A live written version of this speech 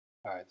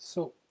All right,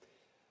 so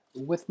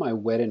with my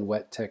wet and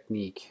wet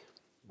technique,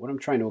 what I'm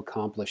trying to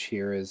accomplish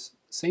here is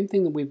same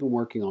thing that we've been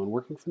working on,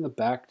 working from the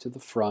back to the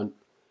front.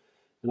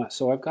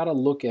 So I've got to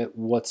look at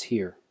what's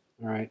here,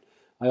 all right?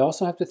 I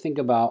also have to think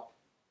about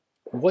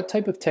what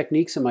type of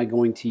techniques am I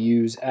going to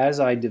use as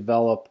I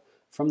develop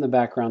from the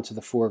background to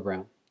the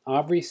foreground.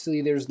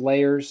 Obviously, there's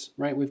layers,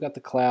 right? We've got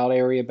the cloud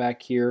area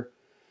back here,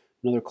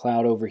 another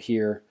cloud over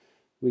here.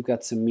 We've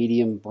got some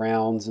medium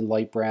browns and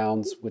light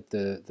browns with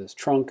the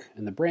trunk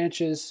and the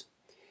branches.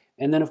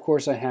 And then, of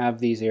course, I have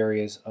these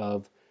areas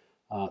of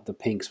the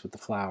pinks with the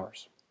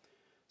flowers.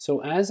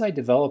 So as I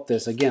develop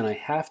this, again, I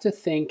have to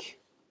think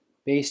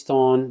based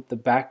on the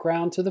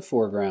background to the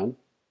foreground.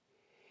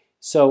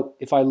 So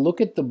if I look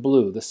at the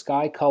blue, the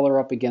sky color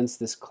up against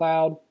this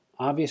cloud,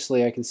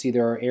 obviously I can see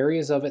there are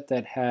areas of it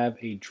that have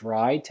a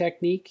dry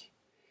technique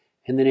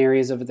and then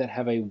areas of it that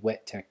have a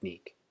wet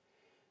technique.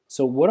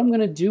 So what I'm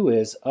going to do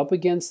is up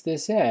against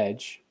this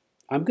edge,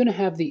 I'm going to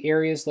have the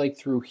areas like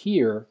through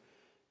here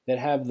that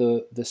have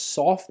the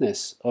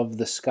softness of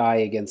the sky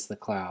against the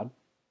cloud.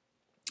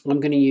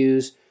 I'm going to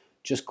use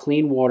just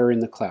clean water in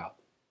the cloud.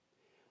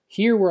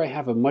 Here where I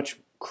have a much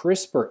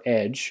crisper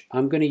edge,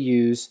 I'm going to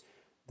use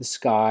the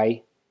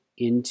sky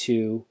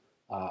into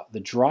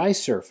the dry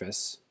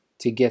surface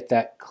to get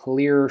that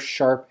clear,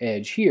 sharp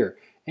edge here.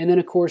 And then,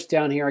 of course,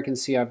 down here I can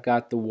see I've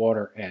got the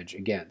water edge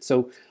again.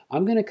 So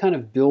I'm going to kind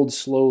of build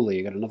slowly.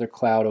 I got another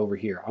cloud over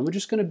here. I'm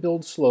just going to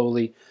build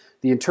slowly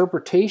the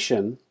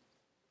interpretation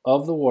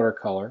of the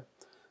watercolor.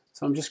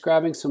 So I'm just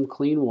grabbing some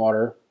clean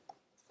water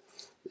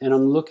and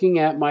I'm looking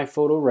at my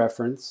photo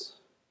reference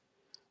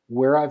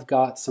where I've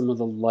got some of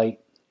the light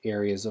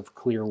areas of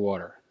clear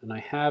water. And I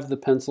have the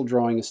pencil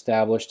drawing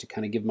established to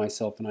kind of give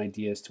myself an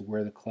idea as to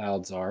where the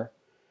clouds are.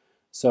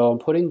 So I'm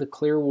putting the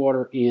clear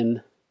water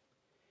in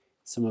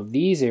some of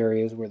these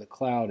areas where the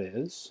cloud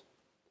is.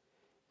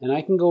 And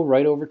I can go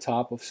right over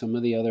top of some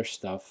of the other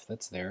stuff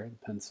that's there in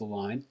pencil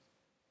line.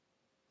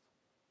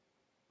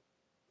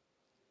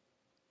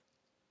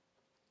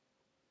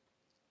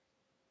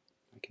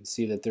 I can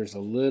see that there's a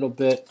little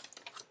bit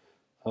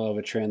of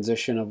a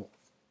transition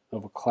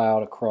of a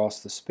cloud across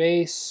the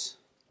space.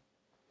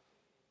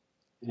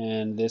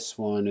 And this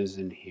one is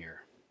in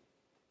here.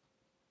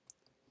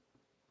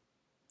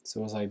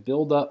 So as I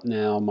build up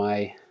now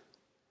my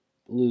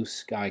blue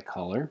sky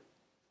color,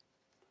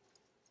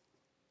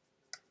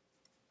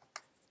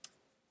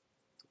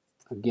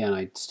 again,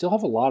 I still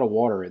have a lot of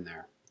water in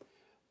there.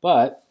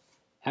 But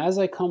as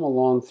I come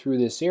along through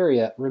this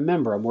area,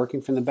 remember, I'm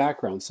working from the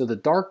background. So the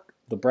dark,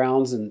 the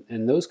browns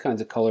and those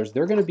kinds of colors,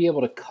 they're going to be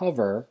able to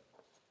cover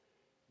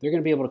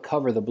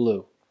the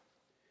blue.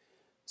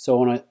 So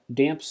on a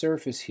damp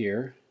surface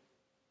here,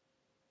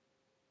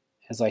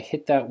 as I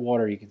hit that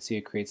water, you can see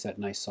it creates that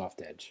nice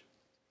soft edge.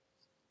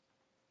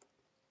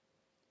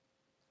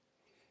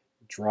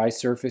 Dry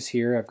surface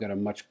here, I've got a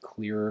much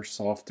clearer,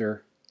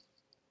 softer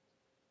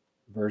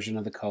version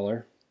of the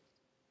color.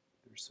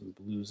 There's some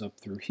blues up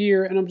through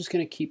here, and I'm just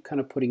going to keep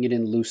kind of putting it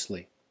in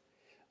loosely.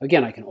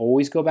 Again, I can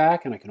always go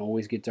back and I can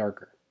always get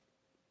darker.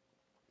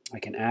 I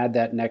can add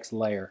that next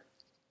layer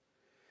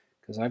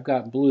because I've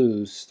got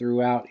blues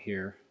throughout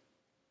here.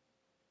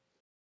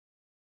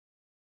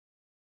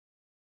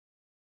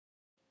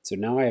 So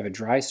now I have a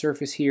dry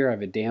surface here, I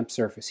have a damp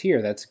surface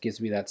here. That gives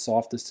me that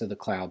softness to the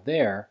cloud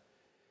there.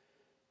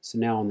 So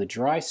now on the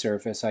dry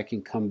surface, I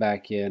can come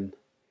back in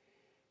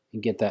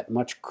and get that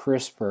much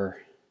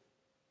crisper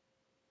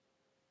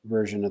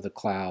version of the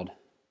cloud,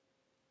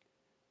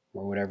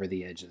 or whatever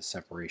the edge of the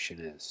separation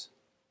is.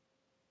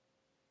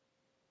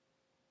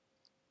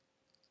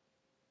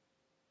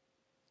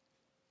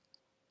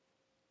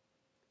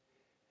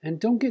 And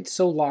don't get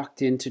so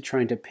locked into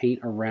trying to paint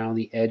around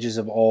the edges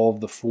of all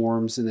of the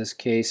forms in this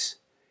case.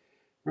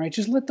 Right?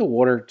 Just let the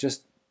water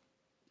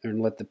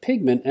and let the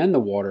pigment and the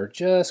water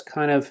just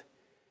kind of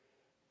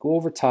go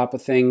over top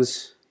of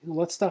things.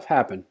 Let stuff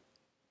happen.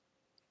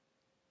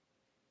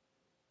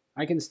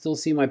 I can still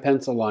see my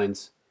pencil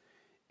lines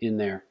in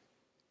there.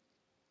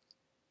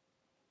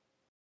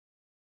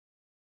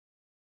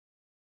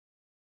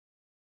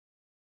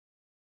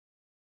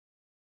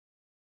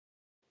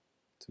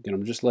 So again,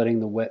 I'm just letting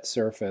the wet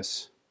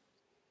surface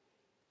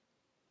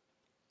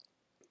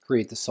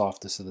create the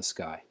softness of the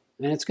sky.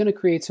 And it's going to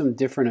create some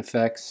different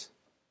effects.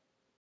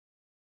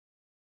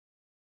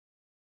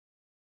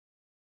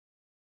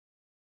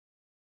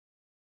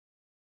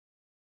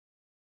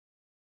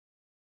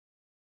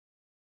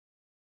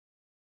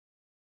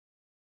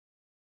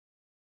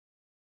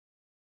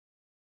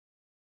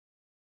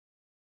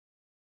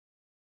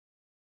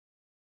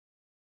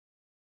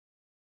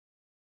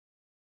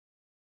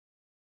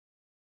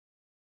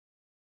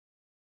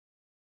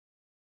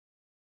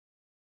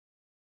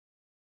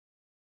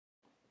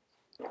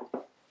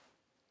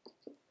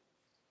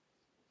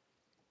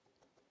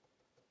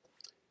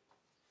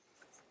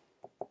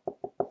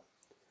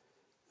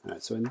 All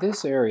right, so in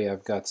this area,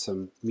 I've got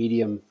some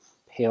medium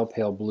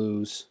pale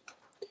blues.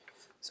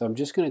 So I'm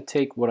just going to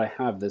take what I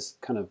have, this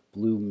kind of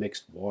blue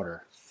mixed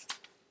water,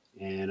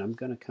 And I'm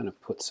going to kind of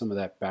put some of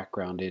that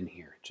background in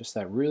here. Just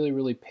that really,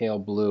 really pale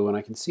blue. And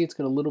I can see it's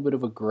got a little bit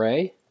of a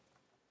gray.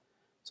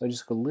 So I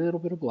just took a little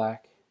bit of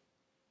black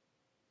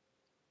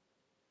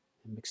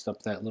and mixed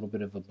up that little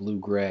bit of a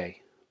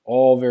blue-gray.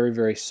 All very,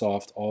 very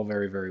soft, all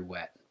very, very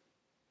wet.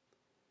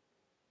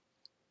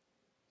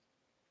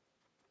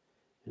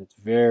 And it's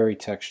very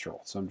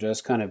textural. So I'm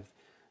just kind of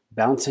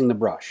bouncing the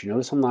brush. You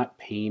notice I'm not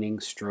painting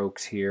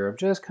strokes here. I'm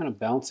just kind of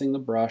bouncing the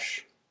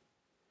brush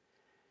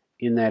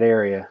in that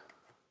area,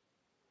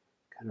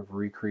 kind of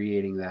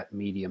recreating that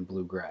medium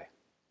blue-gray.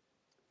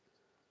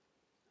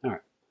 All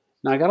right.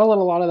 Now I got to let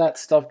a lot of that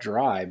stuff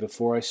dry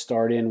before I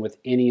start in with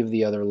any of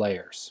the other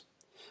layers.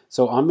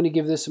 So I'm going to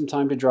give this some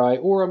time to dry,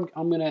 or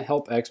I'm going to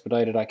help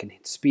expedite it. I can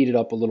speed it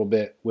up a little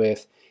bit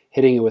with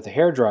hitting it with a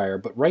hairdryer.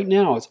 But right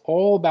now it's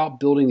all about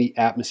building the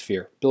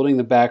atmosphere, building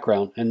the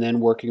background, and then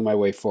working my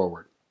way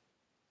forward.